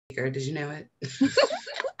Did you know it?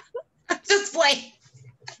 Just play.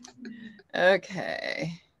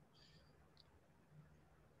 Okay.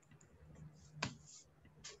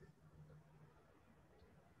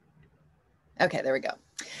 Okay, there we go.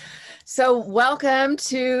 So welcome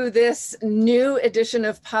to this new edition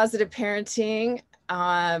of Positive Parenting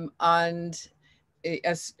on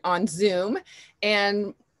Zoom.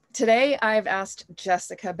 And today I've asked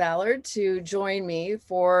Jessica Ballard to join me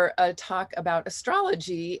for a talk about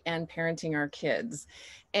astrology and parenting our kids.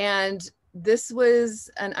 And this was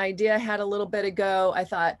an idea I had a little bit ago. I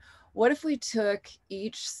thought, what if we took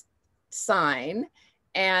each sign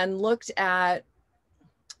and looked at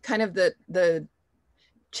kind of the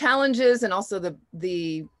challenges and also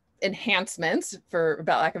the enhancements, for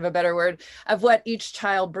about lack of a better word, of what each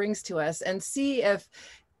child brings to us, and see if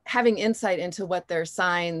having insight into what their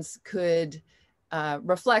signs could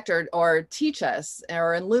reflect or teach us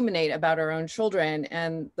or illuminate about our own children.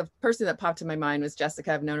 And the person that popped in my mind was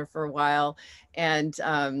Jessica. I've known her for a while, and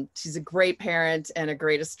she's a great parent and a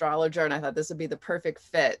great astrologer, and I thought this would be the perfect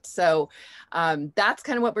fit. So that's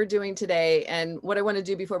kind of what we're doing today. And what I want to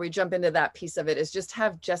do before we jump into that piece of it is just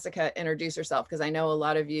have Jessica introduce herself, because I know a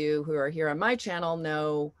lot of you who are here on my channel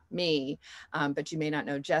know me, but you may not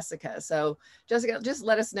know Jessica. So Jessica, just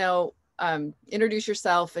let us know, introduce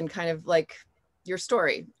yourself and kind of like your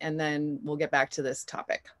story, and then we'll get back to this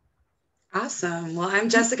topic. Awesome. Well, I'm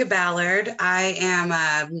Jessica Ballard. I am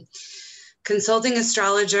a consulting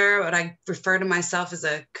astrologer, but I refer to myself as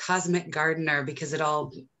a cosmic gardener because it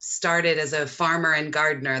all started as a farmer and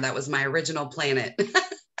gardener. That was my original planet.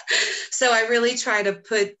 So I really try to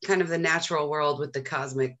put kind of the natural world with the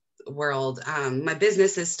cosmic world. My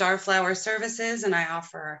business is Starflower Services, and I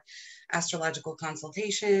offer astrological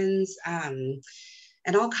consultations,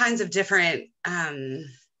 and all kinds of different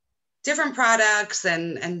products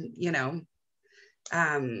and you know,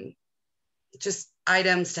 just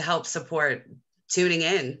items to help support tuning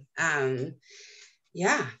in.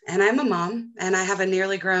 Yeah, and I'm a mom, and I have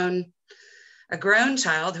a grown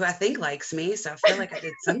child who I think likes me, so I feel like I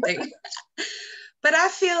did something. But I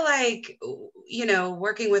feel like, you know,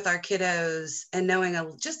 working with our kiddos and knowing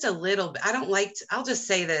just a little bit, I'll just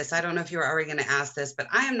say this, I don't know if you were already going to ask this, but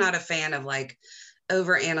I am not a fan of like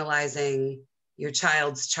over analyzing your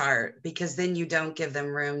child's chart, because then you don't give them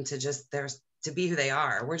room to to be who they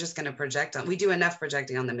are. We're just going to project we do enough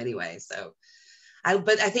projecting on them anyway. So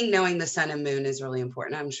but I think knowing the sun and moon is really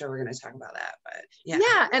important. I'm sure we're going to talk about that, but yeah.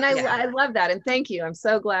 Yeah. And I love that. And thank you. I'm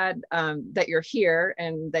so glad that you're here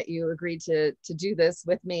and that you agreed to do this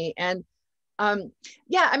with me. And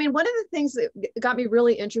yeah, I mean, one of the things that got me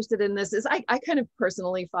really interested in this is I kind of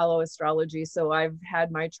personally follow astrology. So I've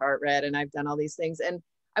had my chart read and I've done all these things. And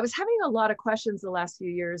I was having a lot of questions the last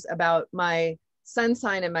few years about my sun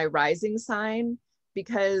sign and my rising sign,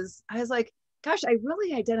 because I was like, gosh, I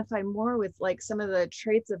really identify more with like some of the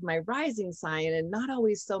traits of my rising sign and not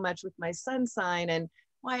always so much with my sun sign. And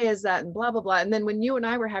why is that? And blah, blah, blah. And then when you and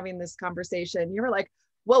I were having this conversation, you were like,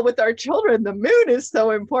 well, with our children, the moon is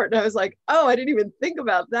so important. I was like, oh, I didn't even think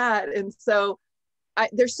about that. And so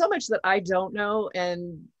there's so much that I don't know.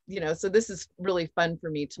 And, you know, so this is really fun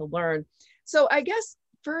for me to learn. So I guess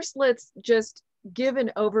first, let's just give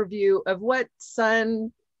an overview of what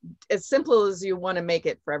sun, as simple as you want to make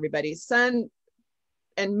it for everybody, sun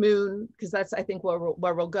and moon, because that's, I think, where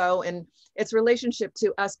we'll go, and its relationship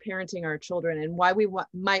to us parenting our children and why we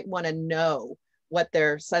might want to know what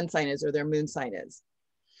their sun sign is or their moon sign is.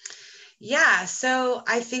 Yeah, so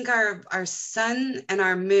I think our sun and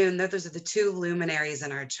our moon, those are the two luminaries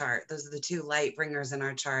in our chart. Those are the two light bringers in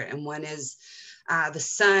our chart. And one is the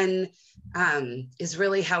sun is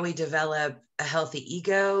really how we develop a healthy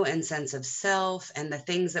ego and sense of self, and the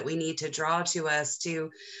things that we need to draw to us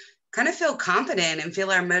to kind of feel confident and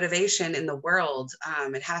feel our motivation in the world.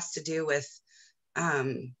 It has to do with,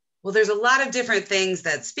 well, there's a lot of different things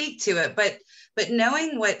that speak to it, but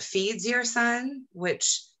knowing what feeds your sun,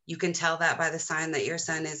 which you can tell that by the sign that your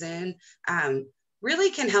sun is in,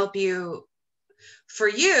 really can help you, for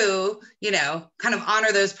you, you know, kind of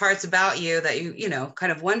honor those parts about you that you know,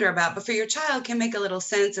 kind of wonder about, but for your child can make a little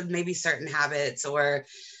sense of maybe certain habits or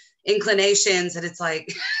inclinations that it's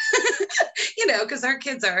like, you know, because our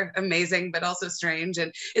kids are amazing, but also strange.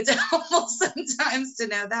 And it's helpful sometimes to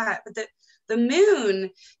know that. But the moon,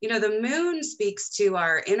 you know, the moon speaks to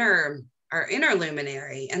our inner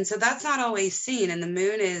luminary. And so that's not always seen. And the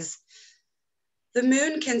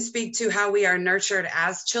moon can speak to how we are nurtured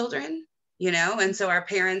as children, you know, and so our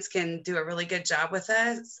parents can do a really good job with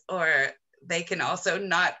us, or they can also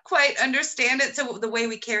not quite understand it. So the way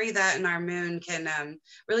we carry that in our moon can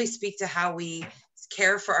really speak to how we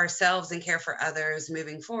care for ourselves and care for others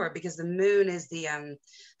moving forward, because the moon is the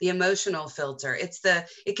emotional filter.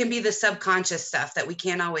 It can be the subconscious stuff that we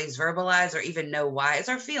can't always verbalize or even know why. It's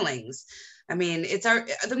our feelings. I mean,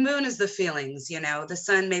 the moon is the feelings, you know, the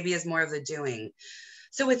sun maybe is more of the doing.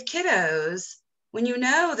 So with kiddos, when you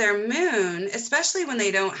know their moon, especially when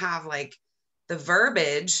they don't have like the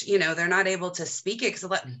verbiage, you know, they're not able to speak it,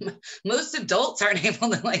 because most adults aren't able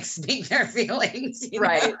to like speak their feelings, you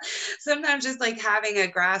Right. know? Sometimes just like having a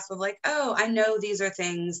grasp of like, oh, I know these are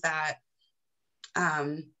things that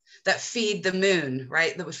feed the moon,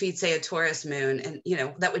 right? That would feed, say, a Taurus moon, and, you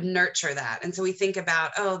know, that would nurture that. And so we think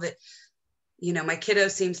about, oh, that, you know, my kiddo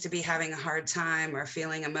seems to be having a hard time or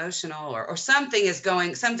feeling emotional, or something is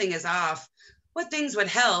off. What things would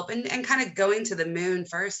help? And kind of going to the moon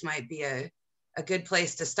first might be a good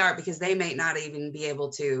place to start, because they may not even be able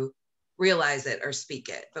to realize it or speak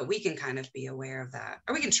it, but we can kind of be aware of that,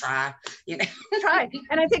 or we can try, you know. Try.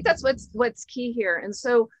 And I think that's what's key here. And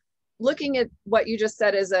so looking at what you just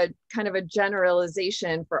said as a kind of a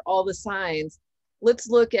generalization for all the signs, let's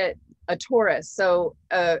look at a Taurus. So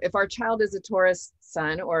if our child is a Taurus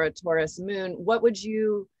sun or a Taurus moon, what would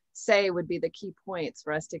you say would be the key points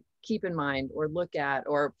for us to keep in mind or look at,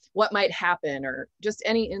 or what might happen, or just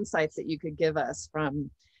any insights that you could give us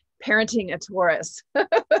from parenting a Taurus?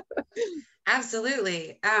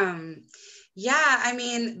 Absolutely. Yeah, I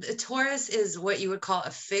mean, the Taurus is what you would call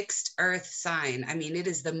a fixed earth sign. I mean, it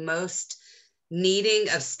is the most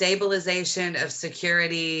needing of stabilization, of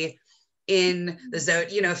security in the zone.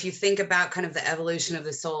 You know, if you think about kind of the evolution of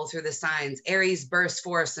the soul through the signs, Aries bursts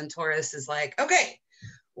forth and Taurus is like, okay,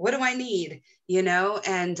 what do I need? You know,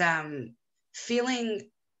 and feeling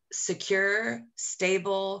secure,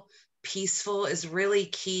 stable, peaceful is really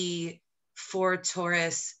key for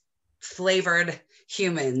Taurus flavored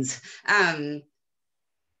humans.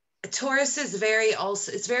 Taurus is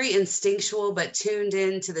it's very instinctual, but tuned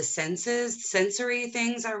into the senses. Sensory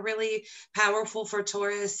things are really powerful for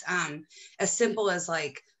Taurus. As simple as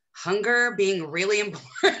like hunger being really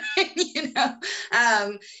important,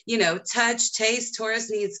 you know, touch, taste.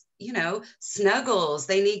 Taurus needs, you know, snuggles.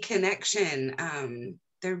 They need connection.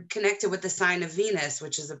 They're connected with the sign of Venus,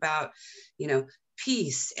 which is about, you know,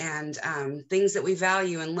 peace and things that we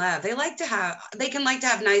value and love. They can like to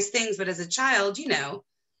have nice things, but as a child, you know,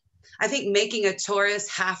 I think making a Taurus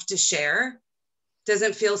have to share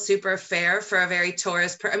doesn't feel super fair for a very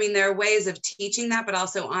Taurus. I mean, there are ways of teaching that, but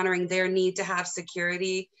also honoring their need to have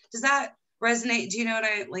security. Does that resonate? Do you know what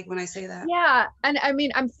I like when I say that? Yeah. And I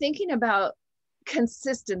mean, I'm thinking about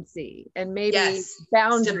consistency and maybe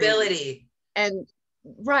boundaries. Stability. And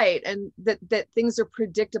right. And that things are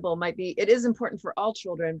predictable it is important for all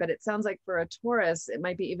children, but it sounds like for a Taurus, it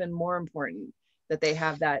might be even more important that they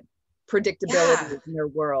have that predictability in their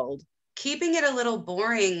world. Keeping it a little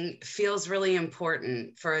boring feels really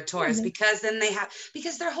important for a Taurus, because then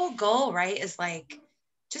because their whole goal, right, is like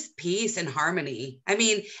just peace and harmony. I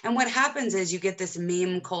mean, and what happens is you get this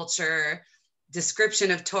meme culture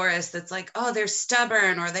description of Taurus that's like, oh, they're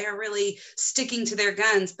stubborn, or they are really sticking to their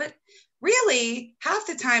guns. But really, half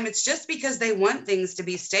the time, it's just because they want things to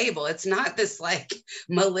be stable. It's not this like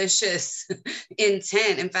malicious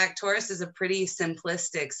intent. In fact, Taurus is a pretty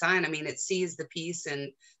simplistic sign. I mean, it sees the peace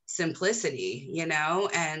and simplicity, you know,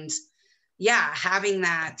 and yeah, having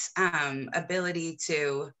that ability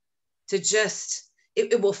to just,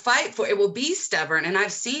 it will fight for, it will be stubborn. And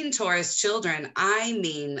I've seen Taurus children, I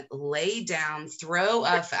mean, lay down, throw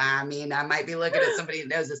up. I mean, I might be looking at somebody who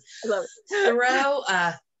knows this. Throw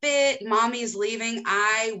a fit, mommy's leaving,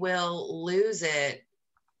 I will lose it.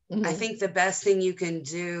 I think the best thing you can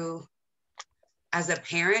do as a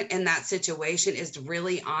parent in that situation is to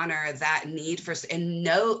really honor that need for, and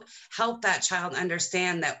help that child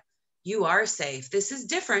understand that you are safe. This is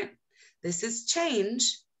different. This is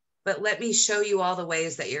change, but let me show you all the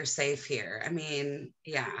ways that you're safe here. I mean,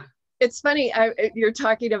 yeah. It's funny, you're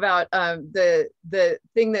talking about the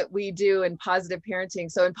thing that we do in positive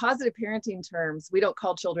parenting. So in positive parenting terms, we don't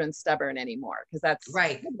call children stubborn anymore, because that's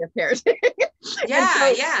right. Parenting.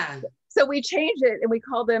 Yeah. So we change it and we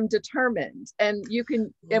call them determined. And you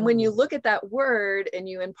can, and when you look at that word and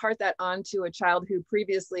you impart that onto a child who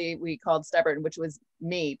previously we called stubborn, which was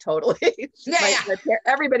me totally.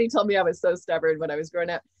 Everybody told me I was so stubborn when I was growing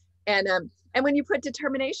up. And when you put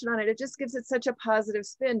determination on it, it just gives it such a positive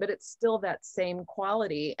spin, but it's still that same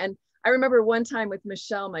quality. And I remember one time with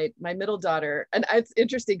Michelle, my middle daughter, and it's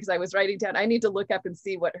interesting because I was writing down, I need to look up and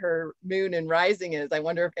see what her moon and rising is. I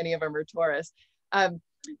wonder if any of them are Taurus.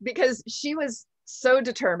 Because she was so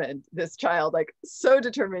determined, this child, like so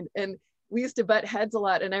determined. And we used to butt heads a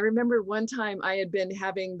lot. And I remember one time I had been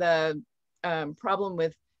having the problem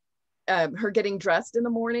with her getting dressed in the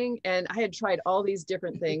morning. And I had tried all these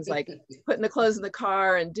different things, like putting the clothes in the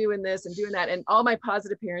car and doing this and doing that, and all my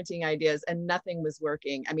positive parenting ideas, and nothing was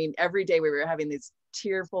working. I mean, every day we were having these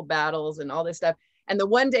tearful battles and all this stuff. And the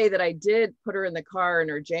one day that I did put her in the car in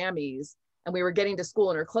her jammies, and we were getting to school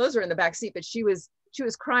and her clothes were in the back seat, but she was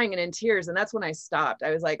crying and in tears. And that's when I stopped.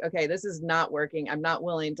 I was like, okay, this is not working. I'm not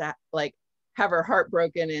willing to like have her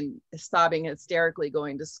heartbroken and sobbing hysterically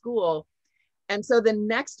going to school. And so the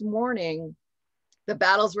next morning, the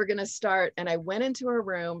battles were going to start. And I went into her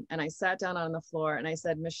room and I sat down on the floor and I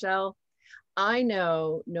said, Michelle, I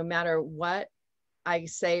know no matter what I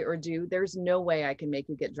say or do, there's no way I can make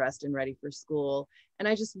you get dressed and ready for school. And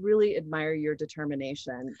I just really admire your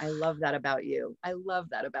determination. I love that about you. I love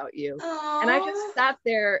that about you. Aww. And I just sat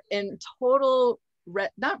there in total,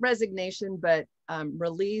 not resignation, but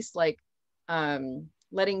release, like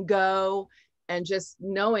letting go, and just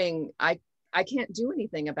knowing I can't do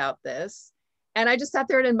anything about this. And I just sat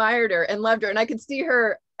there and admired her and loved her. And I could see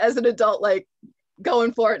her as an adult, like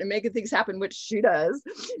going for it and making things happen, which she does.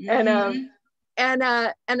 Mm-hmm. And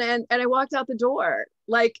I walked out the door,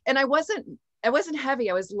 like, and I wasn't heavy.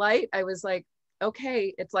 I was light. I was like,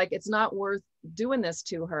 okay, it's like, it's not worth doing this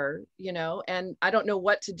to her, you know, and I don't know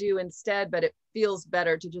what to do instead, but it feels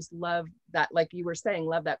better to just love that, like you were saying,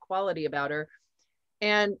 love that quality about her.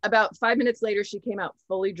 And about 5 minutes later, she came out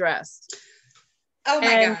fully dressed. Oh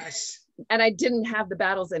my gosh. And I didn't have the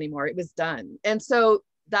battles anymore. It was done. And so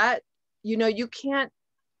that, you know, you can't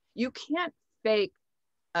fake,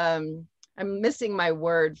 I'm missing my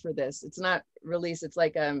word for this. It's not release. It's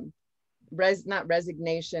like, not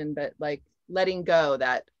resignation, but like letting go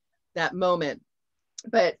that moment.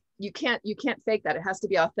 But you can't fake that. It has to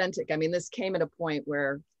be authentic. I mean, this came at a point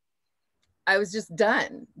where I was just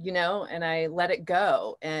done, you know, and I let it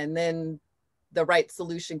go. And then the right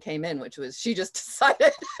solution came in, which was she just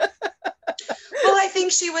decided. Well, I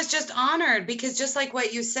think she was just honored, because just like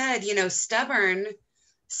what you said, you know, stubborn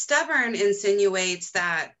insinuates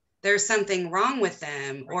that there's something wrong with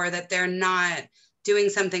them, or that they're not doing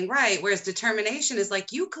something right. Whereas determination is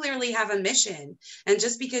like, you clearly have a mission. And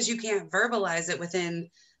just because you can't verbalize it within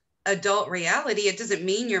adult reality, it doesn't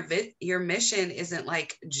mean your mission isn't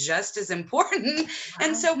like just as important. Wow.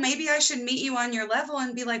 And so maybe I should meet you on your level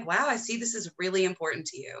and be like, wow, I see this is really important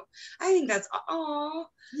to you. I think that's I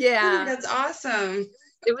think that's awesome.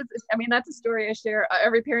 It was, I mean, that's a story I share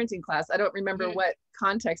every parenting class. I don't remember what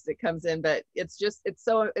context it comes in, but it's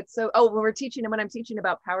so, when I'm teaching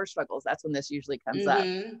about power struggles, that's when this usually comes up.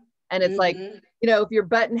 And it's like, you know, if you're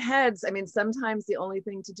butting heads, I mean, sometimes the only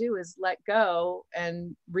thing to do is let go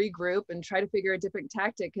and regroup and try to figure a different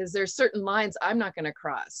tactic, because there's certain lines I'm not going to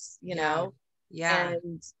cross, you know? Yeah.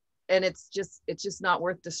 And it's just not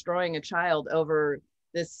worth destroying a child over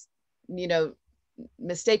this, you know,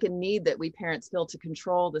 mistaken need that we parents feel to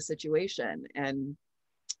control the situation. And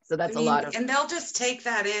so that's a lot of, and they'll just take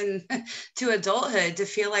that in to adulthood to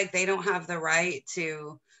feel like they don't have the right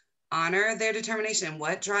to honor their determination and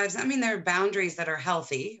what drives. I mean, there are boundaries that are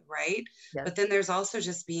healthy, right? Yes. But then there's also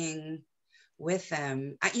just being with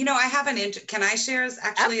them. You know, I have can I share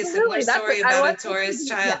actually a similar story about a Taurus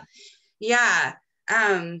child? Yeah.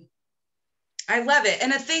 I love it.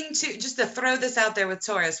 And a thing too, just to throw this out there with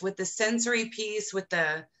Taurus, with the sensory piece, with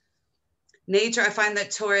the nature, I find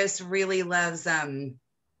that Taurus really loves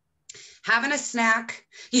having a snack,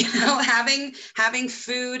 you know, having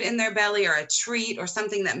food in their belly, or a treat, or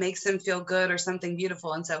something that makes them feel good, or something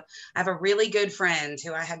beautiful. And so I have a really good friend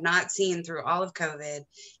who I had not seen through all of COVID.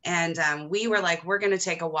 And we were like, we're going to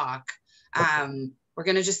take a walk. We're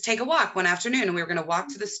going to just take a walk one afternoon, and we were going to walk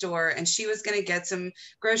to the store, and she was going to get some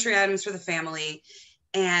grocery items for the family.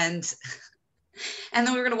 And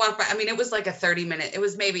then we were going to walk by. I mean, it was like a 30-minute, it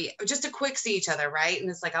was maybe just a quick see each other, right? And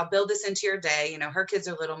it's like, I'll build this into your day. You know, her kids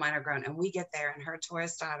are little, mine are grown. And we get there, and her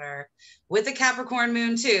Taurus daughter with a Capricorn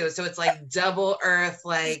moon too. So it's like double earth,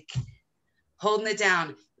 like holding it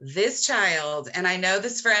down. This child, and I know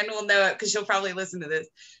this friend will know it because she'll probably listen to this.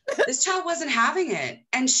 This child wasn't having it.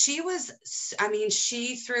 And she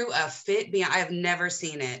threw a fit beyond, I have never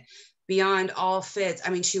seen it, beyond all fits. I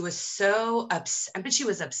mean, she was so upset, but she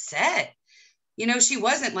was upset. You know, she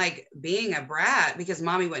wasn't like being a brat because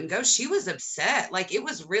mommy wouldn't go. She was upset. Like, it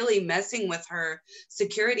was really messing with her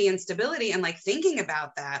security and stability, and like thinking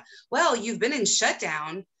about that. Well, you've been in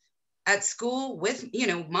shutdown at school with, you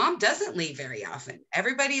know, mom doesn't leave very often.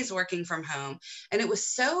 Everybody is working from home. And it was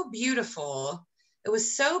so beautiful. It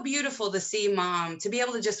was so beautiful to see mom, to be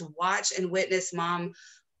able to just watch and witness mom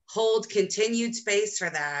hold continued space for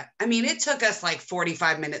that. I mean, it took us like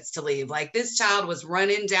 45 minutes to leave. Like this child was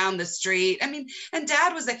running down the street. I mean, and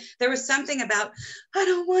dad was like, there was something about, I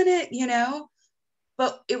don't want it, you know,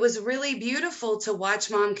 but it was really beautiful to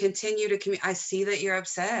watch mom continue to communicate. I see that you're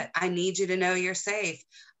upset. I need you to know you're safe.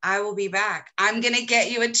 I will be back. I'm going to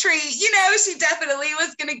get you a treat. You know, she definitely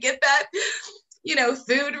was going to get that, you know,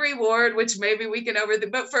 food reward, which maybe we can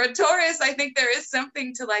but for a Taurus, I think there is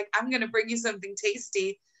something to like, I'm going to bring you something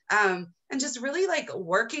tasty. And just really like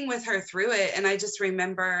working with her through it. And I just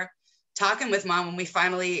remember talking with mom when we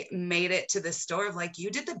finally made it to the store of like, you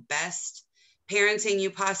did the best parenting you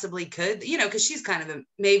possibly could, you know, because she's kind of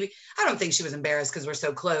maybe, I don't think she was embarrassed because we're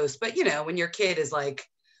so close, but you know, when your kid is like,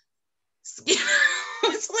 you know,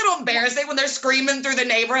 it's a little embarrassing when they're screaming through the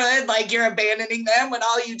neighborhood, like you're abandoning them when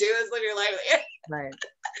all you do is live your life. Right.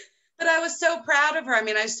 But I was so proud of her. I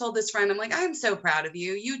mean, I just told this friend, I'm like, I'm so proud of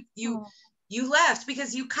you. You left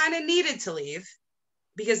because you kind of needed to leave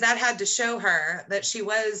because that had to show her that she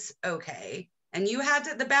was okay. And you had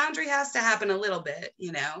to, the boundary has to happen a little bit,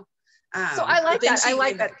 you know? So I like that. I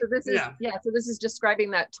like that. So this is, so this is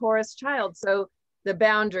describing that Taurus child. So the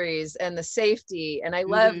boundaries and the safety. And I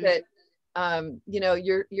love that, you know,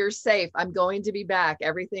 you're safe. I'm going to be back.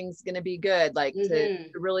 Everything's going to be good. Like to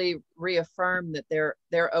really reaffirm that they're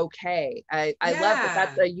okay. I love that.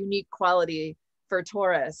 That's a unique quality for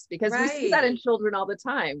Taurus because we see that in children all the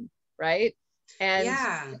time. Right. And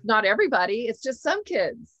not everybody, it's just some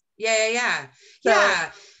kids. Yeah.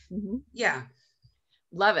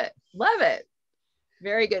 Love it. Love it.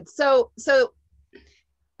 Very good. So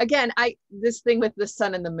again, this thing with the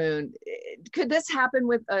sun and the moon, could this happen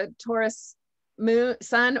with a Taurus moon,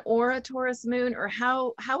 sun or a Taurus moon, or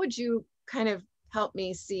how would you kind of help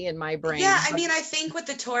me see in my brain? Yeah, I mean, I think with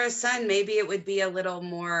the Taurus sun, maybe it would be a little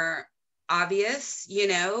more obvious, you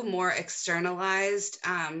know, more externalized.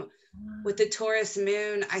 With the Taurus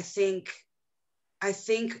moon, I think,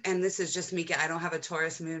 and this is just me, I don't have a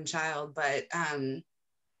Taurus moon child, but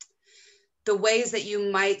the ways that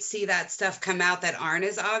you might see that stuff come out that aren't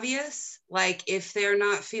as obvious, like if they're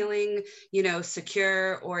not feeling, you know,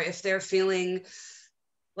 secure, or if they're feeling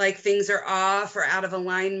like things are off or out of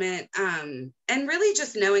alignment, and really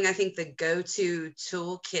just knowing, I think, the go-to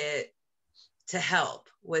toolkit to help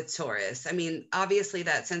with Taurus. I mean, obviously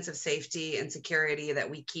that sense of safety and security that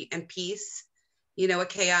we keep, and peace. You know, a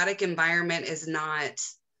chaotic environment is not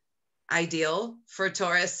ideal for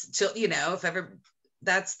Taurus to, you know, if ever,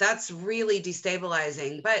 that's really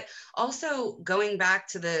destabilizing. But also going back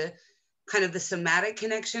to the kind of the somatic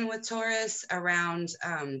connection with Taurus around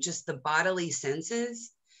just the bodily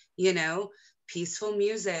senses, you know, peaceful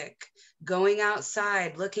music, going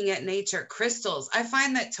outside, looking at nature, crystals. I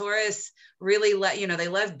find that Taurus really you know, they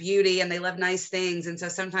love beauty and they love nice things. And so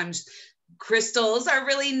sometimes crystals are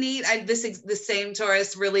really neat. The same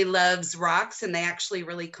Taurus really loves rocks, and they actually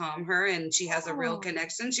really calm her, and she has a real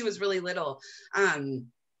connection. She was really little.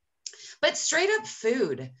 But straight up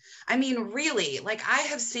food. I mean, really, like I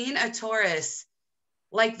have seen a Taurus,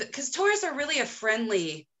 like, because Taurus are really a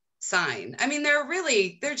friendly sign. I mean,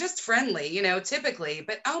 they're just friendly, you know, typically,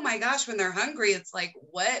 but oh my gosh, when they're hungry, it's like,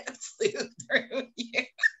 what flew through you?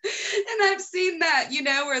 And I've seen that, you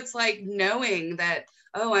know, where it's like knowing that,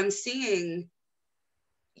 oh, I'm seeing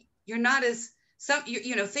you're not as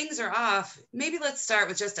you know, things are off. Maybe let's start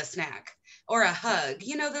with just a snack or a hug,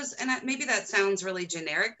 you know, those, and maybe that sounds really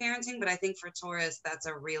generic parenting, but I think for Taurus, that's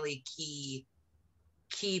a really key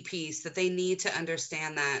piece that they need to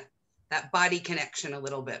understand, that body connection a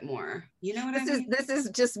little bit more. You know what I mean? This is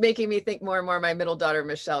just making me think more and more. My middle daughter,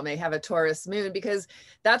 Michelle, may have a Taurus moon, because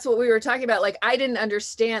that's what we were talking about. Like, I didn't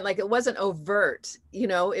understand, like, it wasn't overt, you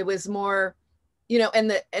know, it was more, you know,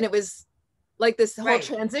 and it was like this whole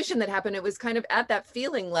transition that happened. It was kind of at that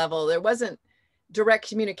feeling level. There wasn't direct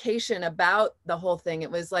communication about the whole thing.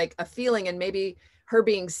 It was like a feeling, and maybe her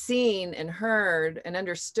being seen and heard and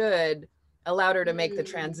understood allowed her to make the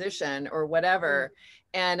transition or whatever.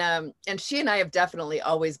 And she and I have definitely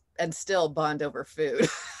always and still bond over food.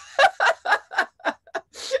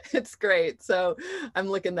 It's great. So I'm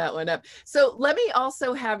looking that one up. So let me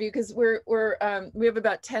also have you, because we have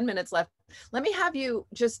about 10 minutes left. Let me have you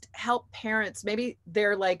just help parents. Maybe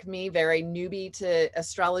they're like me, very newbie to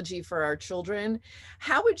astrology for our children.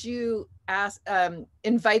 How would you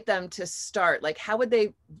invite them to start? Like, how would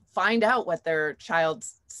they find out what their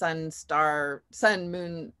child's sun,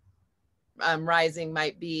 moon, rising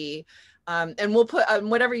might be? And we'll put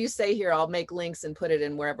whatever you say here, I'll make links and put it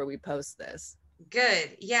in wherever we post this.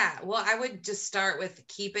 Good. Yeah. Well, I would just start with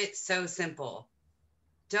keep it so simple.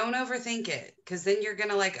 Don't overthink it, because then you're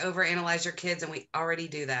gonna like overanalyze your kids, and we already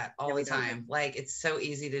do that all the time. Like, it's so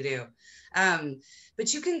easy to do.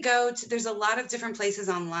 But you can go to, there's a lot of different places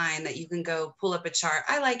online that you can go pull up a chart.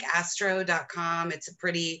 I like astro.com. It's a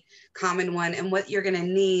pretty common one. And what you're gonna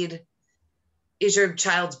need is your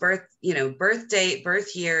child's birth, birth date,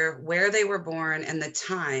 birth year, where they were born, and the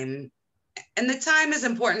time. And the time is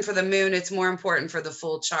important for the moon. It's more important for the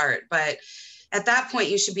full chart. But at that point,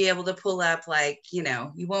 you should be able to pull up, like, you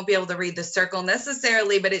won't be able to read the circle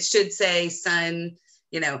necessarily, but it should say sun,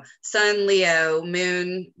 sun Leo,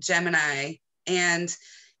 moon Gemini. And,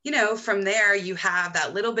 from there, you have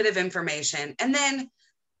that little bit of information. And then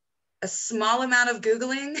a small amount of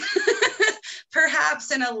Googling,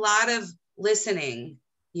 perhaps, and a lot of listening,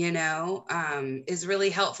 is really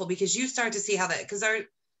helpful, because you start to see how that, because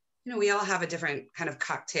we all have a different kind of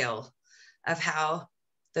cocktail of how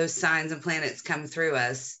those signs and planets come through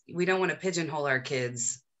us. We don't want to pigeonhole our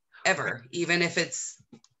kids ever, even if it's,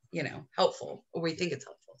 helpful, or we think it's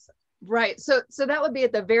helpful. So. Right. So that would be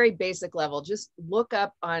at the very basic level. Just look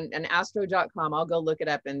up on an astro.com. I'll go look it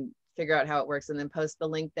up and figure out how it works, and then post the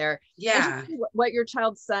link there. Yeah. What your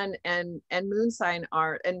child's sun and moon sign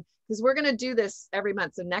are. And because we're going to do this every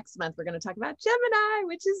month. So next month, we're going to talk about Gemini,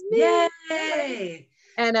 which is me. Yay.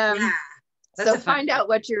 And, yeah. So find out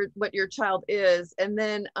what your child is, and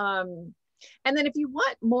then if you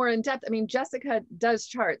want more in depth, I mean, Jessica does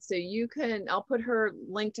charts, so I'll put her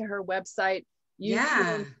link to her website. You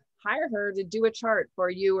can hire her to do a chart for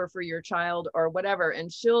you or for your child or whatever,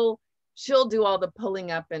 and she'll do all the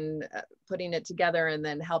pulling up and putting it together, and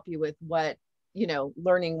then help you with what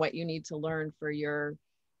learning what you need to learn for your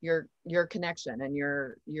connection and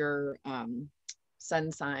your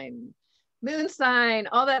sun sign, moon sign,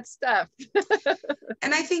 all that stuff.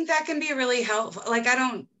 And I think that can be really helpful. Like, I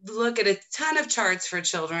don't look at a ton of charts for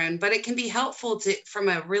children, but it can be helpful from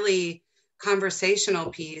a really conversational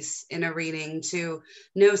piece in a reading to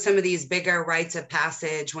know some of these bigger rites of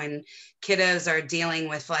passage when kiddos are dealing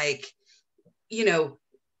with, like,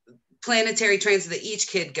 planetary transits that each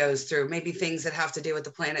kid goes through, maybe things that have to do with the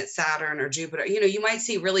planet Saturn or Jupiter. You might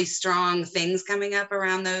see really strong things coming up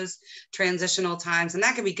around those transitional times. And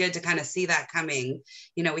that can be good to kind of see that coming.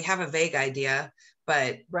 We have a vague idea,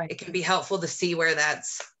 but It can be helpful to see where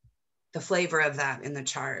that's the flavor of that in the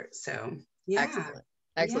chart. So, yeah. Excellent.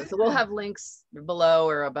 Yeah. So we'll have links below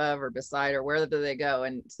or above or beside or wherever they go,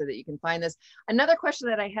 and so that you can find this. Another question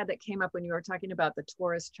that I had that came up when you were talking about the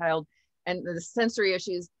Taurus child and the sensory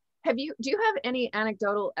issues. Do you have any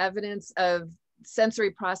anecdotal evidence of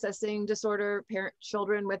sensory processing disorder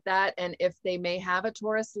children with that, and if they may have a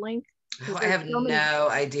Taurus link? I have no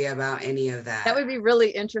idea about any of that. That would be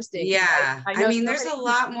really interesting. Yeah. I mean, there's a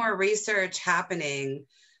lot more research happening,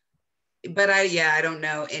 but I don't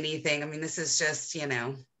know anything. I mean, this is just,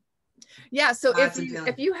 Yeah. So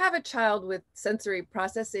if you have a child with sensory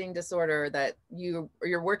processing disorder, that you're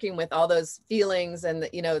working with all those feelings and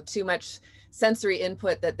too much sensory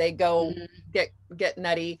input, that they go get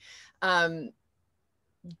nutty,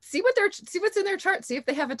 see what's in their chart, see if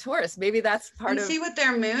they have a Taurus. Maybe that's part of, see what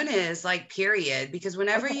their moon is like, period, because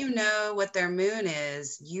whenever you know what their moon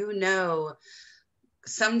is,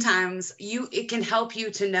 sometimes it can help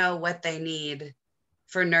you to know what they need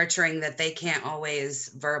for nurturing that they can't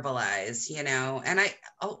always verbalize, and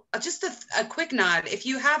just a quick nod, if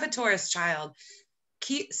you have a Taurus child,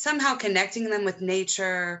 keep somehow connecting them with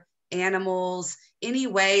nature, animals, any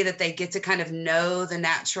way that they get to kind of know the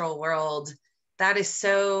natural world. That is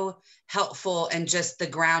so helpful, and just the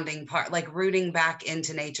grounding part, like rooting back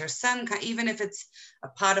into nature, even if it's a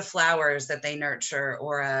pot of flowers that they nurture,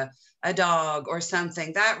 or a dog or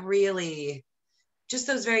something, that really, just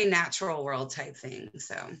those very natural world type things.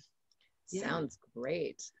 So sounds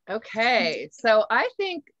great. Okay, so I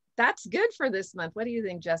think that's good for this month. What do you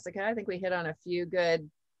think, Jessica? I think we hit on a few good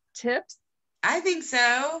tips. I think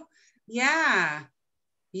so. Yeah.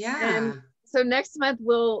 And so next month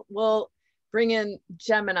we'll bring in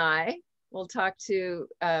Gemini. We'll talk to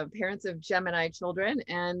parents of Gemini children,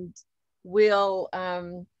 and we're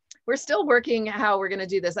still working how we're going to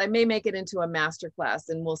do this. I may make it into a masterclass,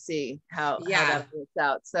 and we'll see how that works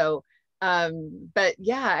out. So, but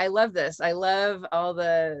yeah, I love this. I love all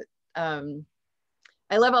the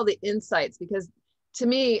insights, because to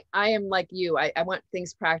me, I am like you. I want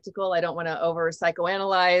things practical. I don't want to over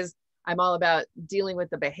psychoanalyze. I'm all about dealing with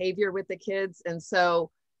the behavior with the kids. And so,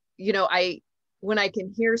 when I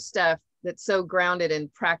can hear stuff that's so grounded in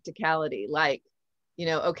practicality, like,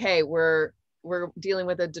 okay, we're dealing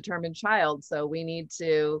with a determined child, so we need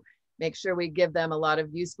to make sure we give them a lot of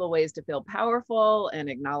useful ways to feel powerful and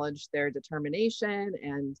acknowledge their determination,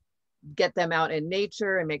 and get them out in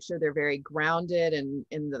nature and make sure they're very grounded and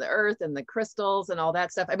in the earth and the crystals and all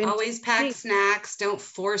that stuff. I mean, always pack snacks. Don't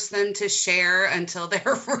force them to share until they're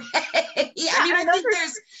ready. Yeah, I mean, I think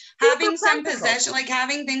there's having some practical. possession, like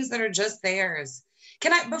having things that are just theirs.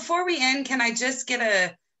 Before we end, can I just get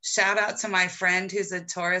a shout out to my friend who's a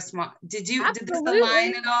Taurus mom? Did this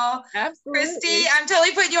align at all? Absolutely. Christy, I'm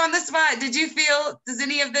totally putting you on the spot. Does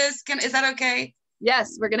any of this, is that okay?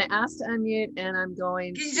 Yes, we're going to ask to unmute, and I'm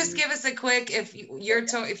going Can you just give us a quick, if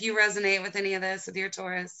you resonate with any of this with your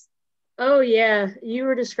Taurus? Oh yeah, you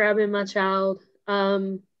were describing my child.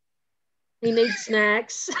 He needs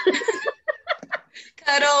snacks.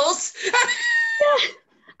 Cuddles.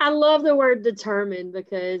 I love the word determined,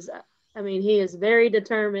 because I mean, he is very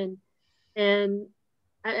determined, and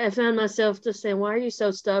I found myself just saying, why are you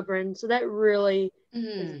so stubborn? So that really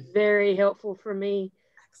is very helpful for me.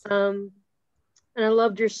 And I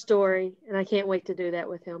loved your story, and I can't wait to do that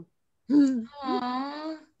with him.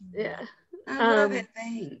 Aww. Yeah. I love it.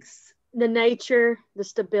 Thanks. The nature, the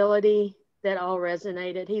stability, that all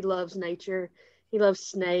resonated. He loves nature. He loves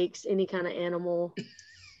snakes, any kind of animal.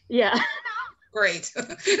 Yeah. Great.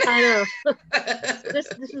 I know.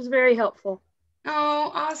 This was very helpful.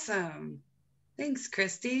 Oh, awesome. Thanks,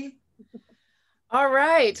 Christy. All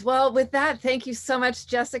right. Well, with that, thank you so much,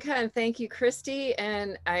 Jessica, and thank you, Christy.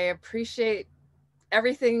 And I appreciate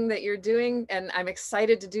everything that you're doing. And I'm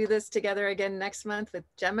excited to do this together again next month with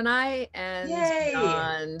Gemini and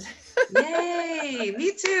beyond. Yay.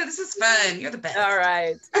 Me too. This is fun. You're the best. All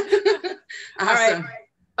right. Awesome. All right.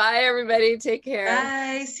 Bye, everybody. Take care.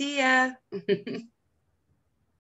 Bye. See ya.